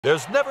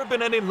There's never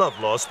been any love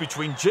lost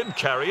between Jim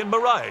Carrey and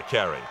Mariah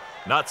Carey.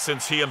 Not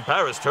since he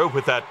embarrassed her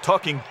with that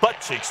talking butt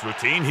cheeks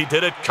routine he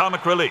did at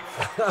Comic Relief.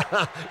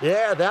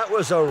 Yeah, that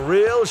was a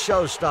real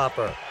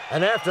showstopper.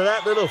 And after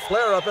that little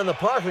flare-up in the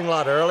parking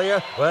lot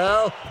earlier,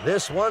 well,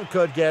 this one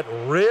could get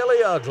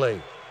really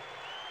ugly.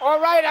 All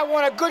right, I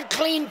want a good,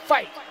 clean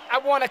fight. I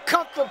want a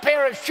comfortable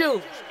pair of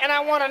shoes. And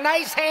I want a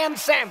nice ham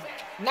sandwich.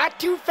 Not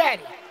too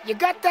fatty. You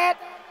got that?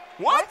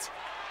 What?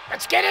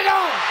 Let's get it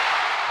on.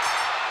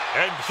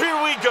 And here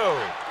we go.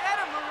 Get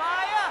him,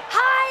 Mariah!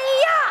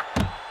 Hi-ya!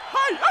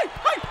 Hi, hi,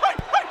 hi, hi,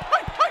 hi,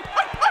 hi, hi,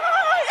 hi, hi,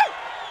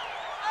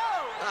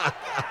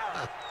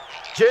 hi!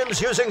 Jim's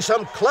using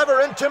some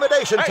clever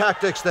intimidation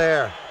tactics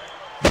there.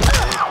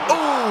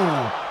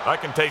 Ooh! I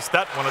can taste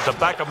that one at the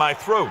back of my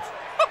throat.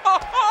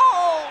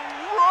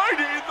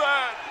 Righty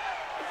then.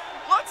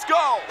 Let's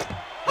go.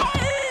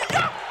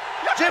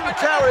 Jim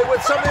Carrey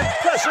with some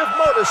impressive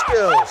motor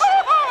skills.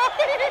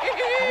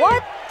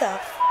 What the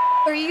f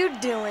are you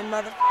doing,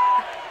 mother?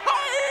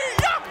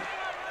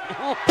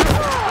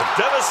 The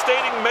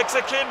devastating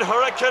Mexican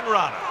Hurricane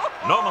Rana.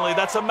 Normally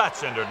that's a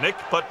match ender, Nick,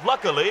 but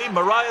luckily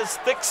Mariah's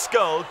thick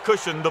skull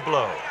cushioned the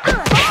blow.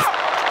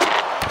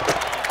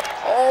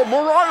 Oh,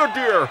 Mariah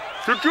dear,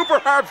 did you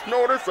perhaps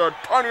notice a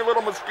tiny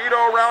little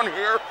mosquito around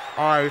here?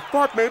 I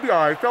thought maybe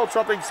I felt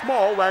something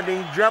small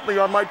landing gently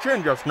on my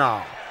chin just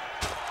now.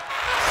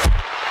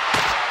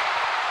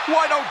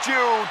 Why don't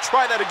you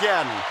try that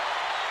again?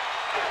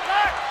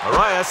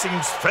 Mariah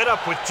seems fed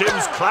up with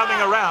Jim's clowning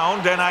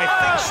around, and I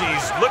think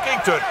she's looking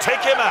to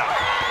take him out.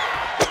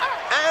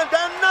 And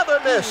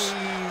another miss.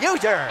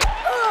 User.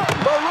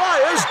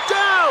 Mariah's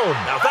down.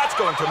 Now that's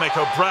going to make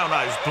her brown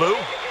eyes blue.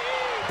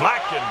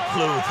 Black and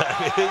blue,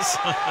 that is.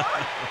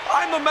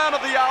 I'm the man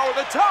of the hour,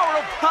 the tower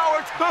of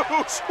power,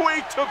 too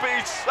sweet to be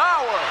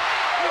sour.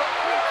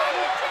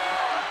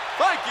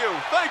 Thank you,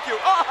 thank you.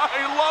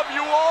 I love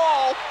you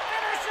all.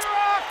 Finish her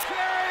off,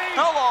 Carrey!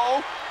 Hello,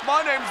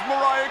 my name's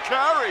Mariah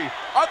Carey.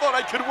 I thought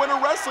I could win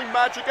a wrestling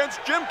match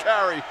against Jim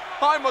Carrey.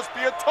 I must be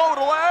a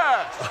total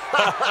ass.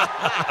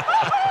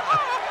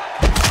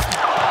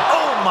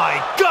 Oh my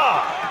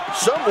God!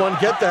 Someone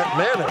get that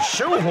man a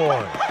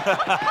shoehorn.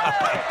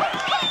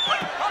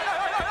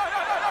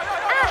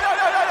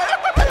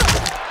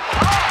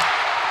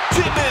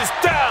 Jim is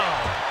down!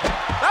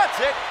 That's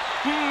it.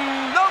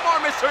 No more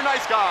Mr.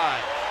 Nice Guy.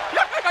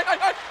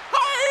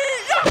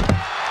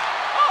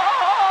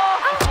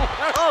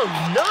 Oh,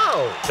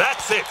 no.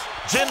 That's it.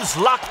 Jim's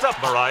locked up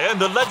Mariah in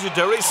the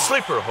legendary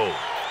sleeper hold.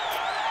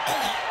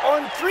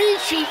 On three,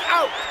 she's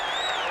out.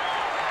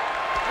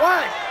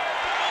 1,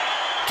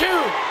 2,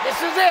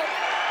 this is it.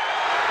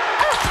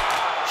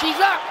 She's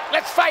up.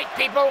 Let's fight,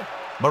 people.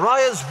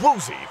 Mariah's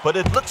woozy, but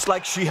it looks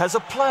like she has a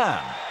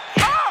plan.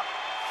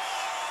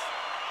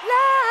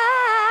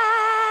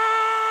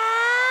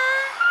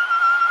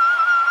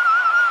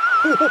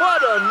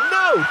 What a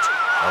note.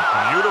 A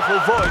beautiful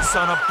voice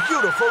on a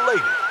beautiful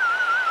lady.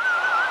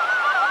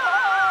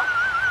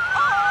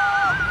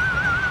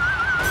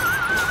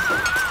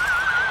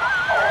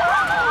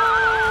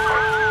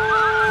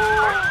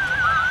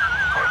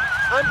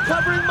 I'm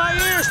covering my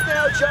ears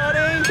now,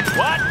 Johnny.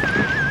 What?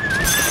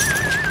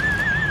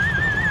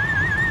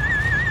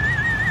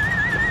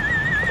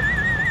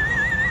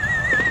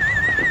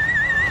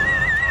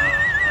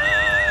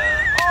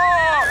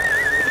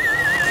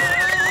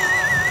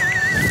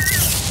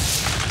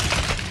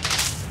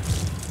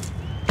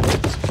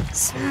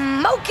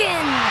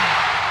 Smoking!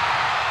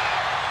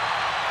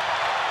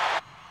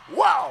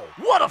 Wow,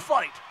 what a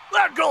fight!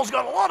 That girl's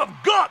got a lot of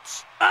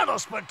guts and a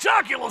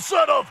spectacular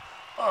set of,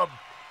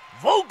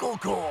 vocal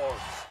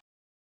cords.